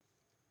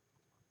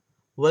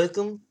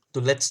Welcome to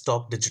Let's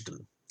Talk Digital,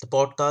 the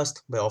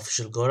podcast by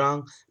Official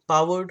Gorang,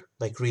 powered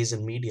by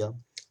Crazen Media,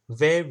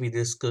 where we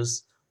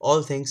discuss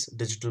all things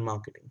digital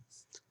marketing.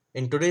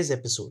 In today's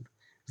episode,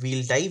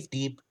 we'll dive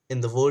deep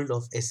in the world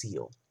of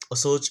SEO, or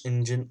search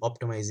engine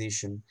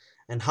optimization,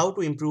 and how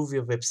to improve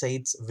your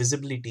website's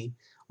visibility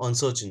on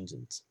search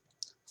engines.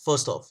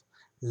 First off,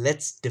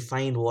 let's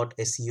define what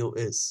SEO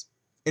is.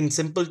 In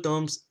simple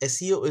terms,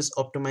 SEO is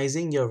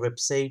optimizing your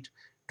website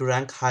to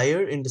rank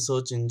higher in the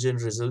search engine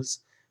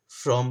results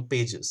from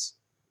pages,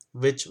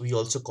 which we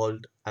also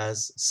called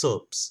as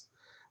SERPs.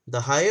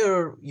 The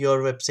higher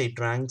your website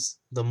ranks,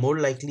 the more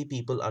likely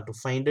people are to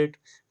find it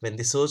when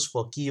they search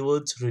for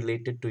keywords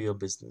related to your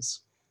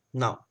business.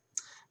 Now,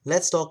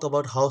 let's talk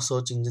about how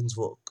search engines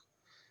work.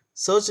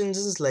 Search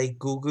engines like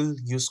Google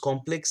use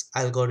complex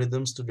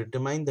algorithms to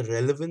determine the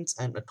relevance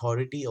and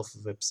authority of a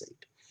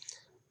website.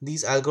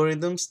 These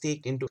algorithms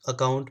take into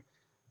account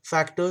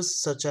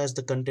factors such as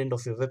the content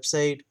of your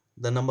website,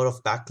 the number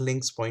of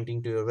backlinks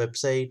pointing to your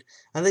website,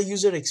 and the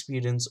user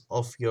experience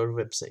of your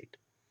website.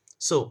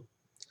 So,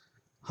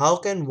 how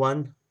can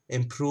one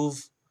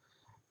improve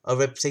a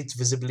website's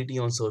visibility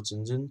on search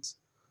engines?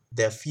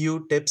 There are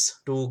few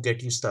tips to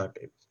get you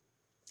started.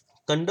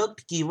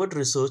 Conduct keyword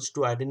research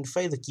to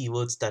identify the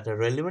keywords that are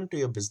relevant to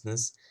your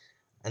business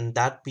and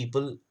that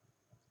people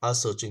are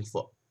searching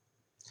for.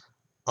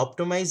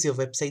 Optimize your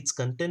website's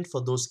content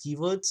for those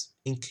keywords,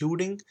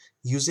 including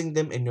using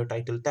them in your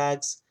title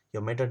tags,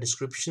 your meta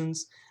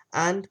descriptions,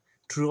 and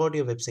throughout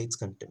your website's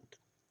content.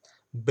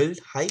 Build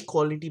high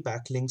quality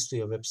backlinks to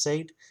your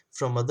website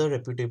from other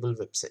reputable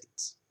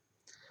websites.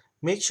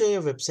 Make sure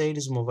your website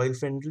is mobile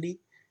friendly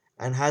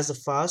and has a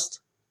fast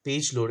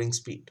page loading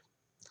speed.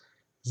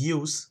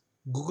 Use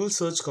Google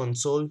Search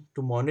Console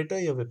to monitor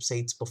your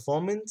website's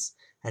performance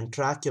and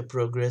track your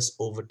progress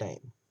over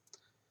time.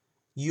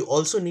 You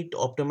also need to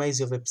optimize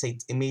your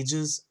website's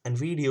images and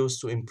videos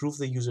to improve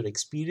the user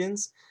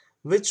experience,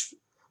 which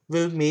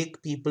will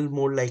make people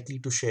more likely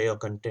to share your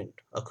content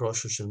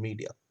across social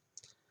media.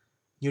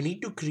 You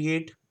need to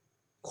create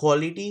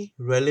quality,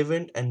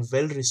 relevant, and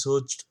well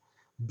researched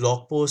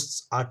blog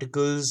posts,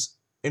 articles,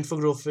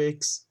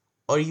 infographics,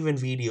 or even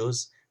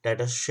videos that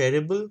are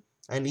shareable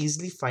and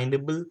easily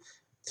findable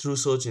through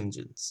search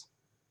engines.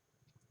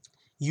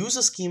 Use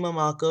a schema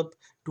markup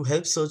to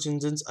help search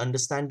engines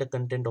understand the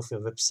content of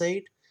your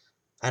website,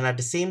 and at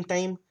the same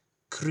time,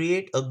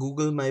 create a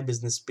Google My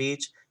Business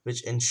page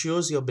which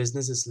ensures your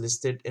business is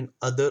listed in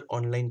other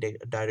online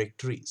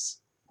directories.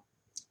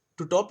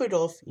 To top it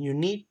off, you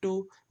need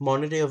to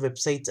monitor your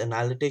website's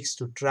analytics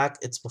to track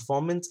its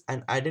performance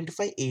and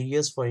identify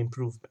areas for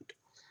improvement.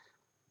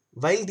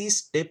 While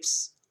these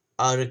tips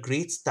are a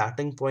great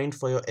starting point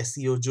for your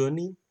SEO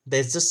journey,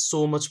 there's just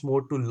so much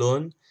more to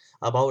learn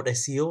about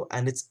SEO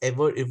and its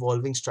ever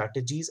evolving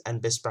strategies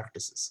and best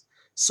practices.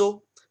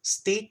 So,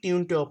 stay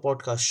tuned to our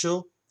podcast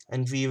show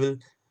and we will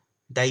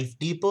dive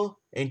deeper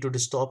into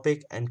this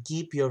topic and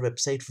keep your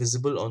website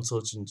visible on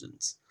search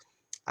engines.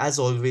 As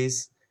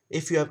always,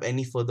 if you have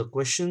any further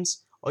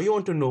questions or you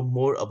want to know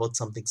more about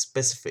something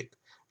specific,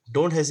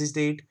 don't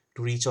hesitate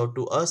to reach out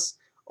to us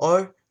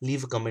or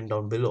leave a comment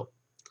down below.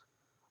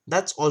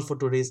 That's all for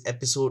today's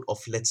episode of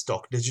Let's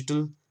Talk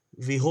Digital.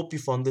 We hope you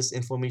found this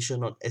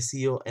information on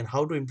SEO and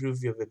how to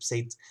improve your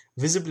website's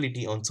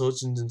visibility on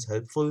search engines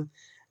helpful.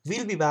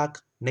 We'll be back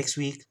next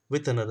week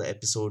with another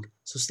episode,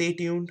 so stay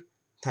tuned.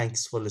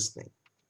 Thanks for listening.